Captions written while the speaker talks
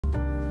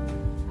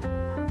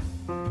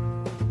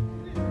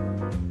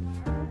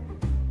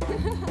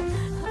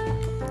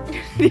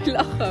Die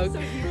lachen ook.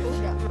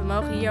 Ja, we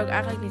mogen hier ook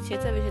eigenlijk niet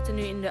zitten. We zitten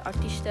nu in de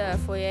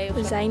artiestenfoyer.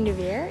 We zijn er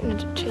weer in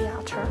het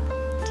theater.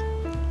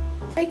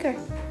 Kijker,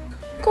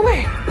 kom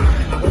maar.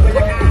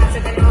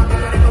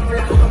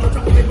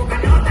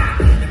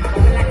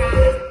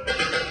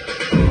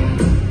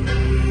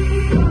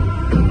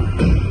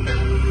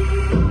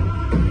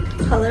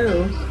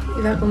 Hallo,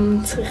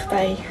 welkom terug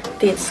bij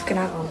dit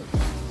kanaal.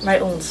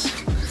 Bij ons.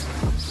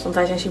 Want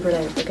wij zijn super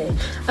leuk, oké.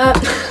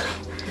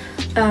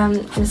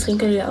 Misschien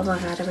kunnen jullie al wel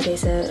raden waar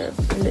deze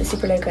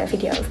superleuke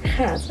video over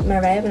gaat.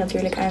 Maar wij hebben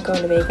natuurlijk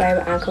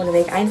aankomende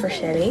week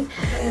eindvoorstelling.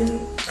 En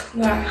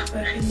vandaag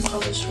begint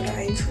alles voor de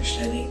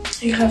eindvoorstelling.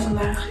 Ik ga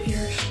vandaag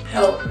eerst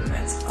helpen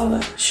met alle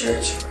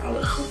shirts voor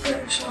alle groepen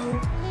zo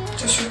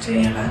te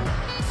sorteren.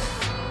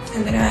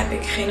 En daarna heb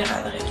ik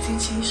generale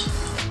repetities.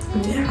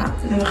 Ja,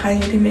 en we gaan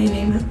jullie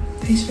meenemen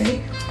deze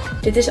week.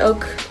 Dit is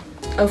ook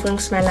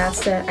overigens mijn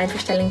laatste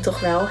eindvoorstelling toch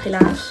wel,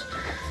 helaas.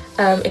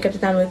 Ik heb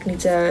het namelijk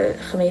niet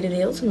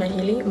gemededeeld met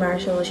jullie. Maar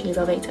zoals jullie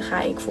wel weten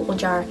ga ik volgend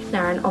jaar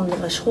naar een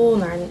andere school,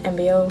 naar een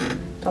mbo,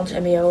 dans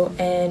mbo.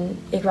 En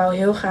ik wou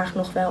heel graag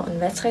nog wel een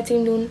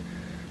wedstrijdteam doen.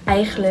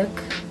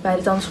 Eigenlijk bij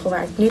de dansschool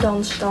waar ik nu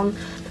dans dan.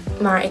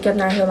 Maar ik heb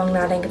na heel lang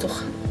nadenken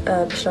toch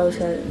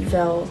besloten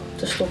wel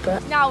te stoppen.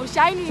 Nou, we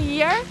zijn nu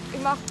hier.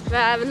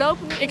 We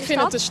lopen nu in de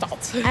stad. Het de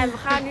stad. En we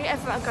gaan nu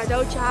even een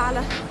cadeautje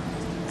halen.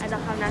 En dan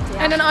gaan we naar het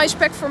theater. En een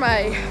icepack voor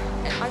mij. En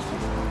icepack?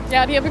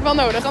 Ja, die heb ik wel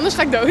nodig, anders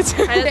ga ik dood.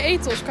 Bij de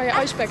ethos kan je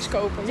icepacks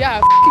kopen. Ja,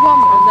 f***ing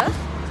handig.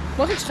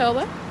 Mag ik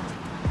schelden?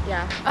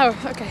 Ja. Oh,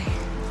 oké.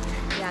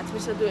 Ja,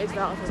 tenminste dat doe ik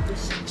wel altijd.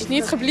 Dus Als het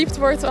niet gebliept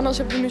wordt, anders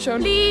heb je nu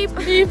zo'n... Liep!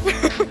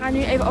 We gaan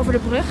nu even over de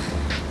brug.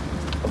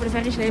 Over de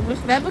Verriesleebrug.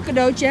 We hebben een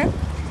cadeautje.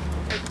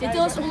 Dit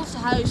is ons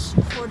huis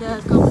voor de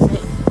komende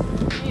week.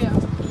 Ja.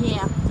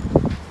 Ja.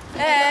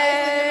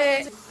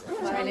 Hey!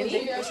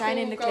 We zijn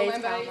in de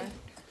kleedkamer.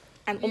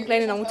 En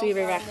omkleden, dan moeten we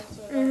weer weg.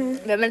 We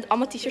hebben net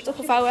allemaal t-shirts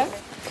opgevouwen.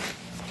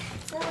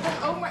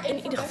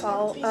 In ieder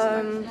geval,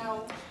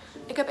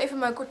 ik heb even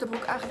mijn korte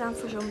broek aangedaan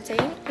voor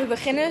zometeen. We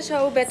beginnen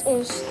zo met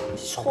ons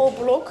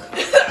schoolblok.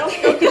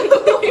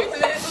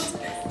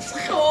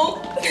 School?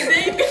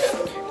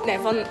 Nee,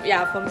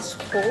 van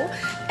school.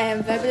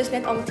 En we hebben dus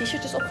net allemaal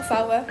t-shirtjes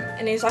opgevouwen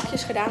en in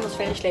zakjes gedaan. Dat is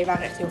Verrieslee,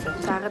 waren echt heel veel.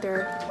 Het waren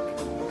er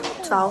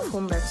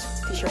 1200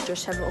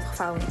 t-shirtjes hebben we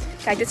opgevouwen.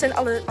 Kijk, dit zijn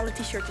alle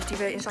t-shirtjes die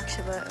we in zakjes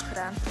hebben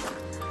gedaan.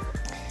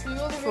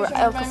 Voor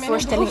elke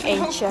voorstelling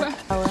eentje.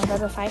 We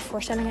hebben 5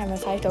 voorstellingen en met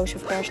 5 dozen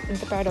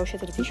per doos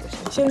zitten de t-shirts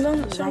in.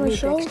 Zullen we dan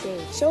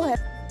zo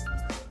hebben?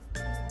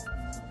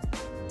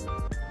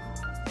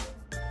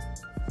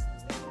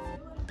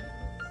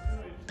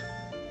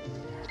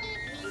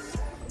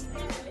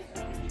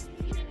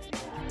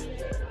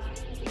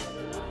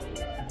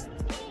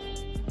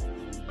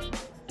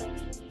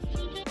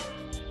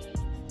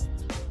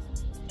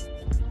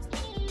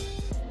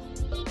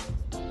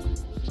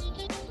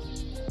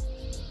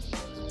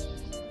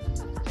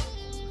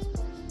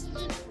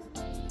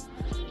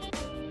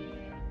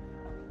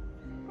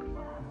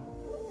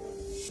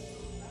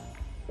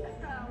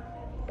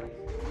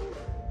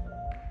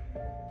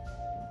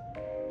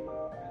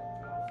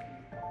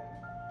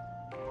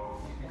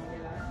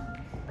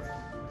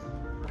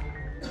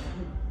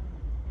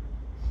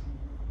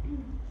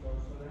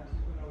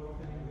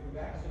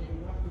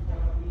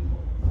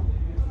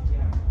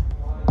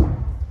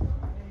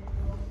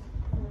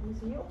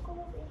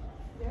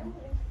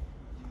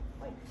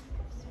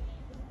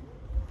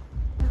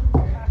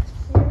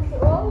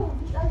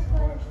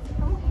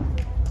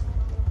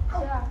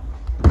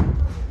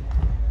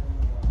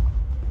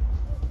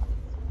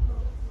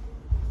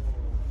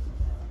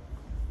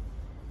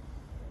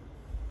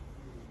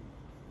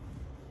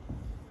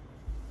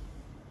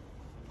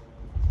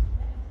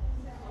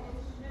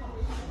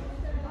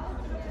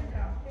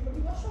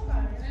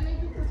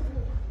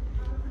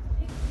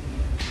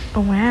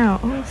 Oh wauw,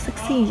 oh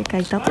sexy.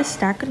 Kijk,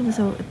 daar kunnen we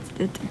zo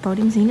het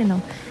podium zien. En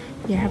dan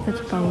hier hebben we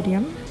het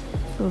podium.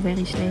 Zo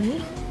very slay.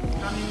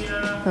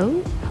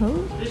 Ho.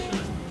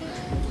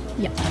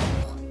 Ja.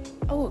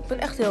 Oh, ik ben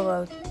echt heel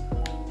rood.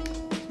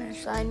 We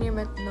zijn hier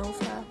met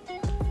Nova.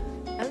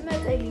 En met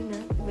Eline.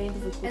 Ik weet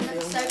niet of ik goed wil. En de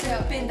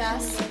gesuikerde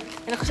pinda's.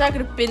 En de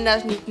gesuikerde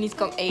pinda's die ik niet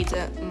kan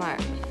eten, maar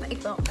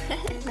Ik wel.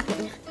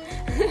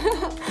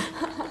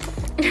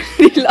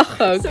 die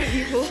lachen ook. Zo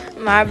evil.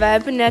 Maar we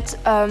hebben net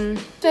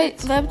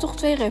we hebben toch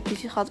 2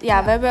 repetities gehad.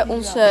 Ja, we hebben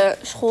onze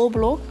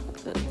schoolblok.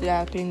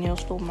 Ja, klinkt heel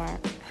stom, maar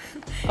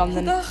kan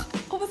dan. Dag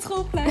op het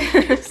schoolplein.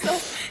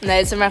 Nee,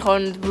 het is maar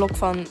gewoon het blok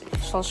van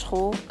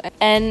school.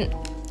 En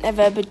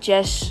we hebben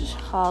jazz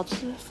gehad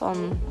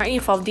van. Maar in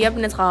ieder geval, die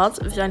hebben we net gehad.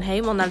 We zijn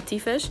helemaal naar de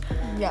tyfus.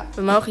 Ja.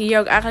 We mogen hier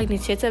ook eigenlijk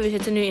niet zitten. We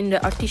zitten nu in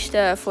de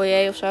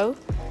artiestenfoyer of zo.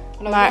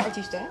 Maar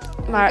artiesten,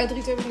 hè? Maar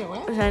 3, 2, 0, hè?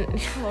 we zijn.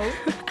 Hallo.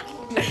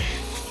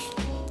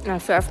 Nou,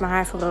 verf mijn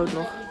haar voor rood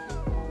nog.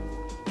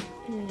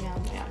 Ja.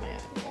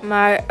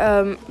 Maar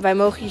wij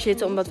mogen hier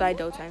zitten omdat wij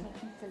dood zijn.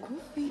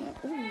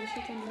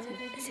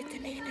 We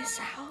zitten in de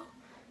zaal,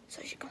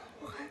 zoals je kan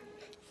horen.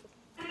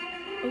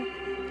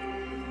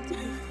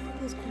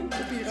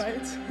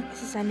 Copyright.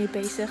 Ze zijn nu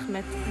bezig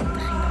met de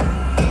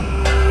generale.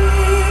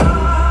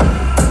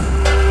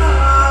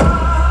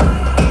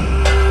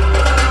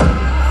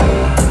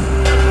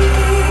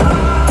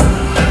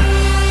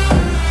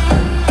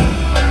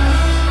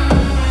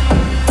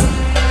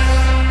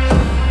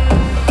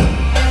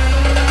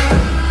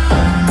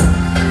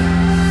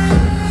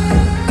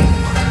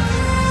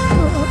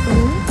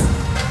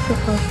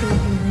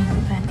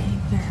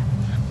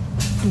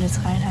 de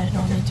trein. Hij is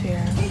nog niet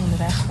weer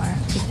onderweg, maar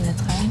ik zit in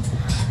de trein.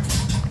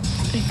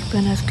 Ik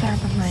ben net klaar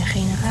met mijn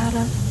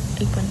generale.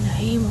 Ik ben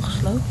helemaal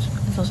gesloopt.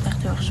 Het was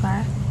echt heel erg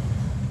zwaar.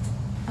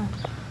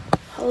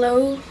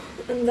 Hallo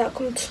en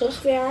welkom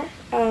terug weer.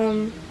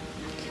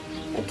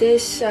 Het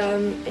is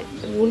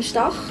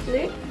woensdag nu.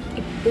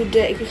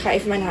 Ik ga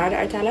even mijn haar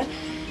eruit halen.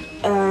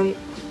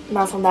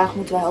 Maar vandaag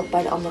moeten wij helpen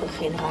bij de andere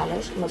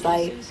generales. Omdat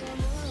wij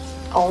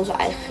al onze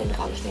eigen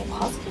generales niet hebben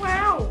gehad.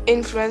 Wow.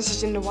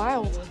 Influencers in the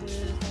wild.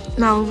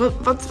 Nou,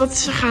 wat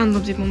is er gaande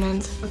op dit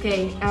moment?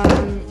 Oké,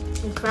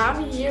 we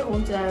kwamen hier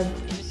rond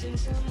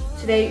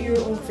 2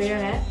 uur ongeveer.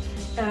 Hè.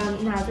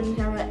 Nou, toen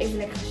zijn we even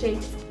lekker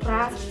gezeten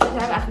gepraat. Toen zijn we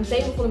eigenlijk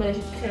meteen begonnen met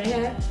deze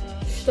kringen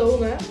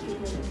stomen.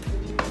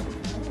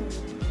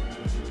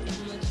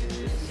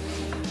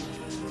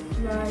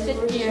 Ik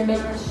zit hier een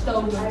beetje te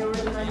stomen.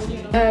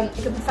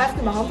 Ik heb 5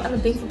 keer mijn hand aan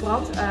het ding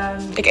verbrand.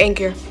 Ik 1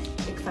 keer.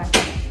 Ik 5.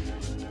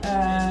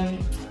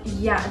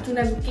 Ja, en toen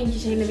hebben we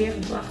kindjes heen en weer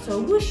gebracht.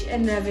 Zo woesh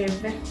en weer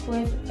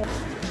weggegooid.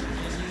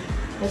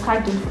 Dat ga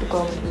ik doen voor de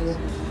komende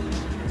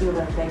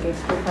uren, denk ik. Ik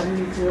ga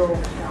nu niet heel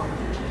snel.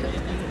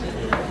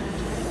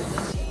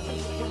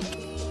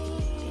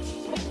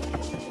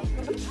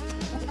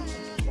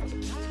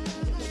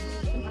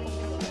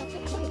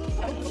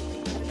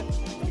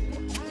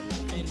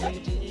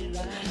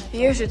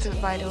 Hier zitten we,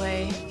 by the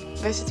way.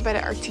 Wij zitten bij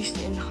de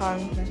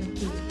artiesteningang.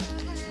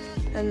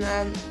 En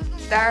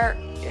daar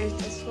is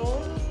het vol.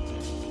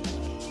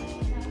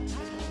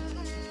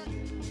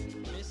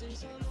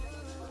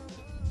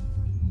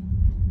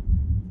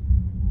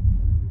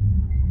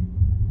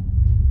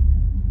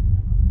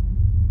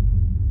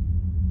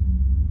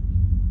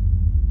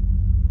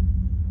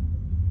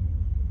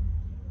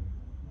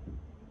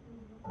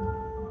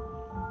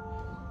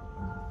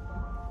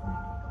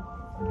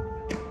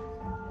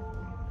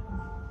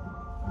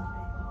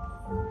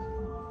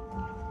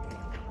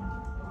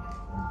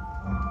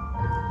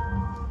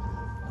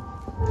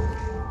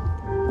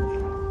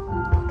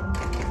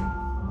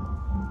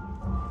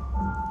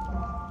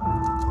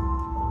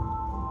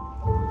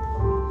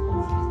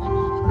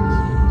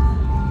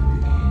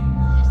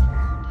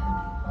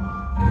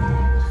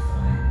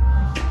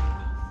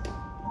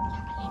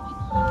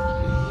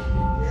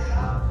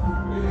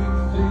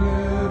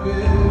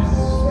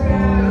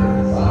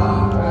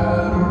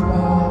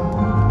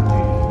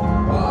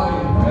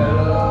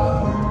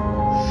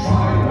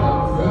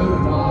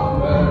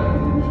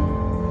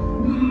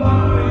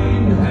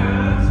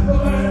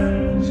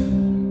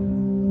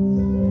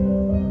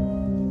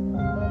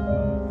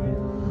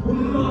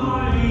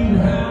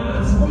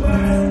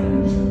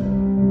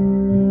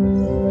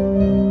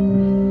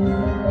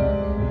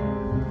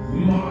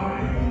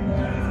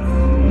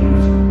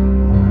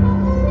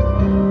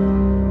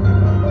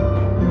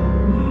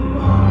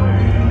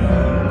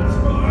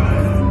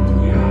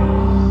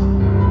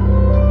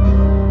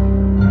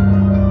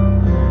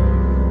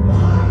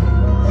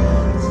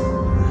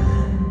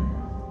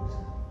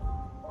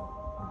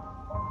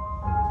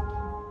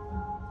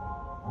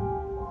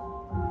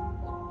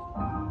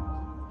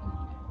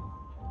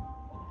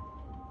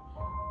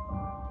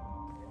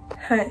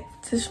 Hi,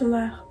 het is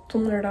vandaag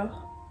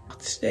donderdag.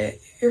 Het is de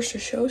eerste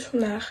shows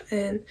vandaag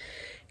en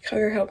ik ga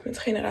weer helpen met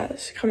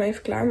generales. Ik ga me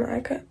even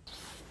klaarmaken.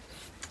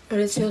 Oh,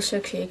 dit is heel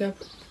sexy. Ik heb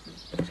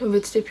zo'n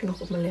wit stipje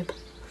nog op mijn lip.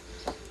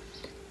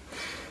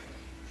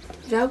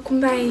 Welkom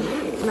bij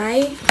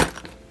mij.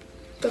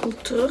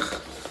 Welkom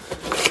terug.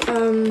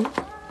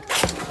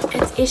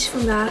 Het is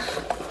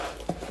vandaag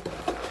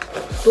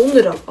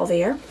donderdag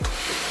alweer.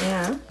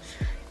 Ja.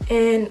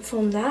 En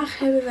vandaag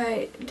hebben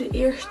wij de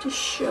eerste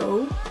show.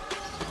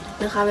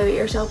 Dan gaan we weer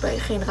eerst helpen bij de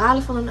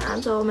generale van een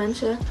aantal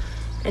mensen.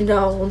 En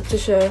dan rond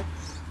tussen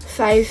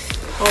 5,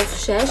 half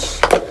 6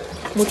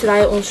 moeten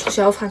wij ons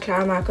zelf gaan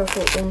klaarmaken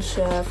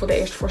voor de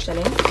eerste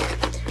voorstelling.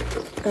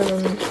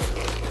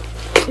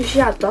 Dus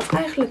ja, dat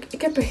eigenlijk.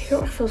 Ik heb er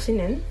heel erg veel zin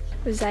in.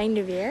 We zijn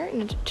er weer in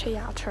het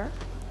theater.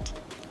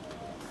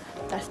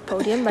 Daar is het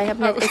podium. Wij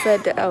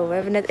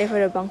hebben net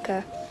even de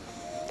banken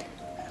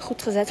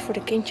goed gezet voor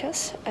de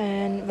kindjes.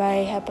 En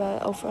wij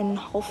hebben over een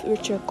half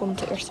uurtje komt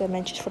de eerste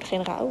mensjes voor de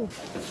generale. Oh.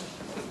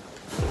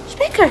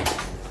 Spijker!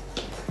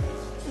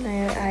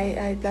 Nee,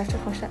 hij blijft er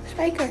gewoon staan.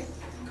 Spijker!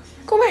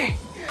 Kom maar!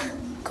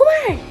 Kom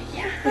maar!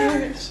 Ja!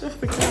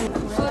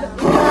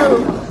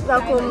 Hallo,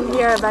 welkom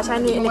hier. Wij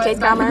zijn nu in de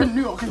kleedkamer.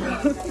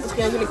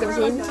 Misschien dat jullie kunnen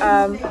zien.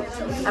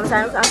 En we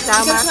zijn ook aan het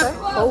klaarmaken.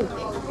 Oh.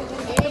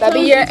 We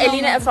hebben hier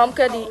Eline en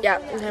Famke. Die, ja,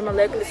 dat is helemaal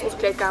leuk. Dit is onze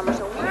kleedkamer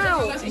zo.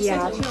 Wauw!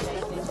 Ja.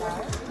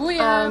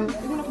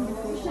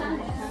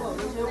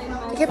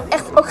 Ik heb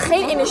echt ook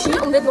geen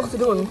energie om dit nog te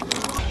doen.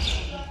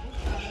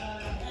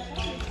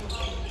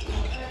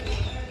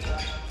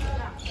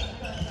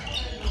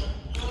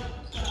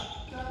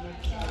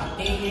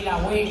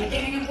 La wey, me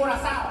tienen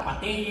encorazado,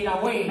 patilla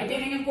la wey, me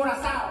tienen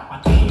encorazado,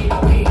 patilla la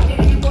wey, me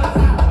tienen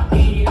encorazado,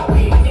 patilla la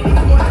wey, me tienen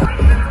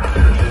encorazado.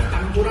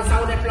 Están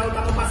encorazados de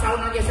flauta, no pasado,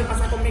 nadie se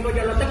pasa conmigo,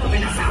 yo lo tengo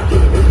amenazado. Yo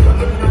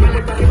quiero una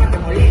maleta arriba, te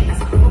molesta,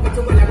 si como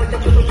pecho con la vuelta,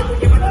 tú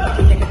llevas la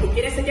pinta que tú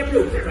quieres ser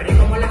blue, pero eres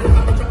como la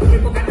ruta, mucho con muy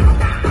poca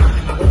nota.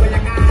 Me hago en la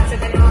cara.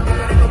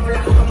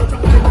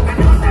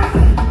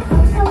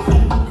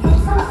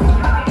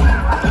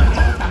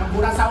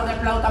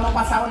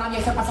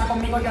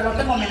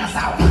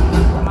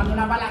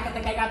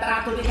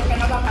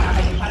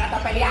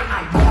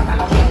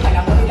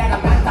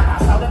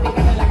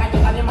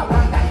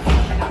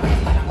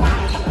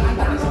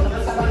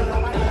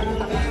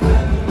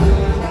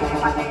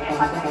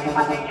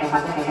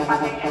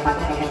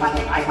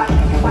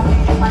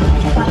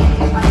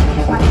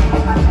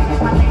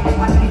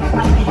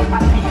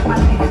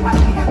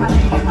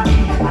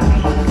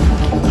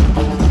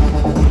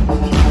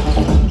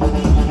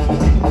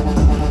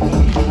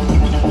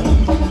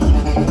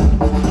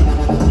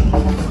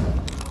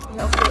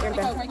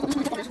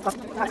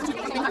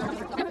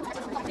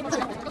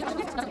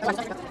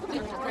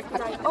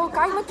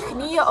 Kijk mijn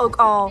knieën ook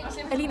al.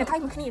 Eline, kijk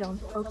mijn knieën dan.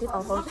 Ook dit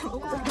al gewoon. Wat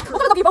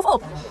doe ik ook hier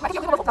bovenop? Maar ik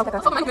heb hier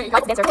bovenop trekken.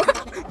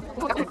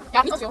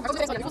 Ja, niet als veel.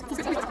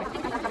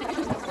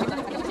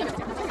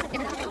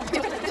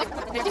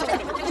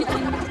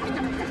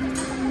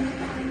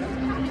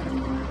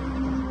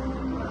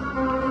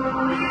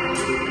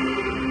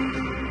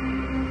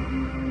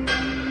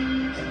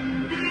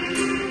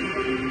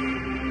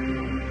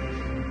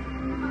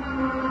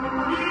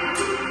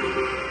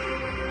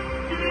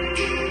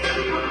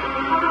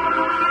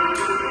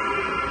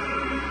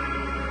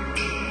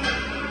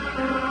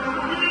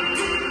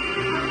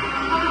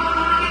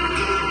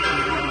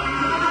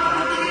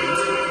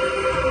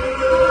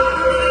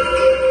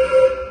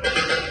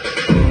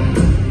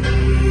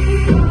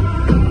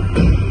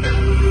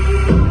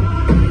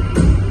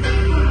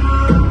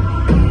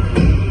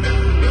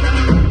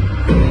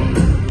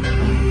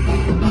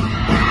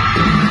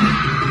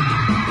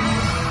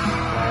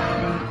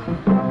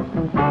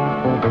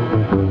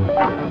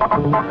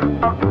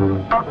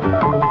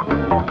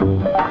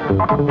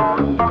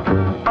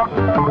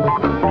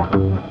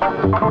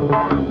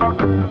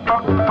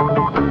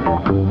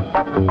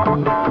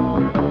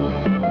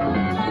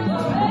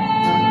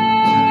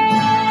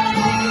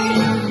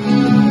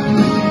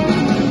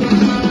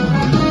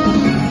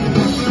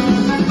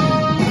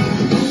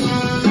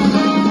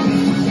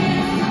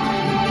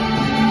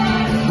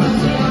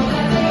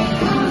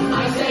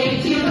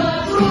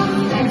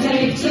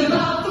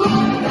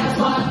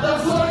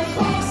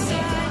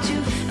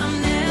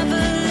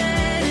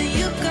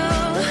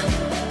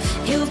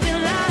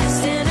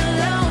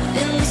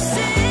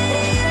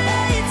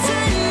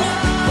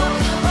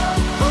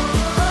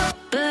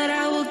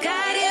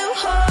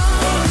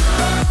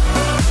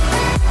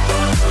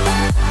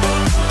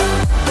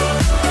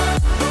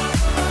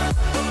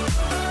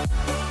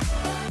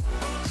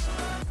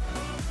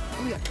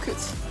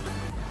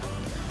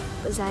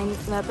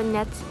 We hebben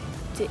net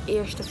de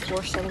eerste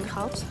voorstelling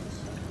gehad.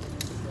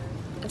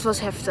 Het was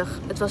heftig.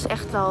 Het was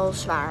echt wel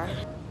zwaar.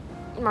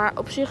 Maar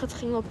op zich, het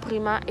ging wel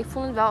prima. Ik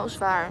vond het wel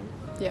zwaar.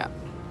 Ja.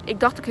 Ik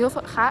dacht ook heel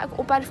veel, ga ik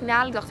op bij de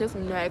finale? Ik dacht heel veel,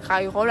 nee, ik ga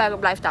hier gewoon lekker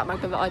blijven staan. Maar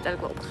ik ben wel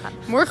uiteindelijk wel opgegaan.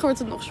 Morgen wordt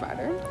het nog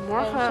zwaarder.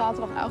 Morgen...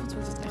 zaterdagavond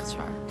wordt het echt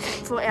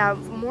zwaar. Ja,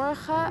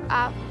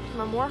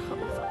 morgen,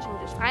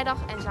 dus vrijdag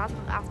en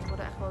zaterdagavond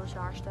worden echt wel de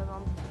zwaarste.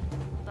 Want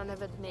dan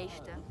hebben we het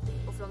meeste.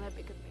 Of dan heb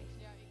ik het meeste.